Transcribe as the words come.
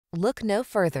Look no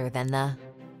further than the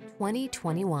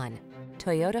 2021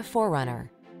 Toyota 4Runner.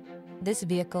 This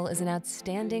vehicle is an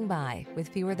outstanding buy with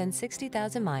fewer than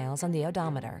 60,000 miles on the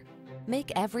odometer.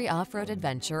 Make every off-road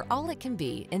adventure all it can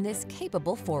be in this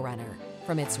capable 4Runner.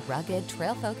 From its rugged,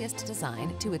 trail-focused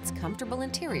design to its comfortable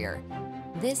interior,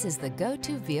 this is the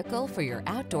go-to vehicle for your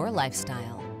outdoor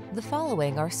lifestyle. The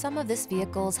following are some of this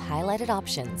vehicle's highlighted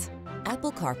options: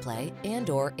 Apple CarPlay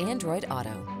and/or Android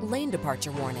Auto, lane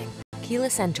departure warning,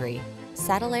 keyless entry,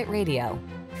 satellite radio,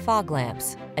 fog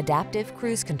lamps, adaptive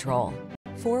cruise control,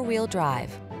 four-wheel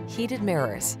drive, heated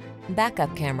mirrors,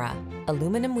 backup camera,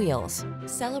 aluminum wheels.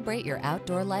 Celebrate your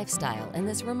outdoor lifestyle in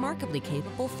this remarkably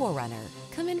capable 4Runner.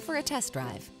 Come in for a test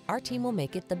drive. Our team will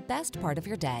make it the best part of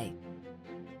your day.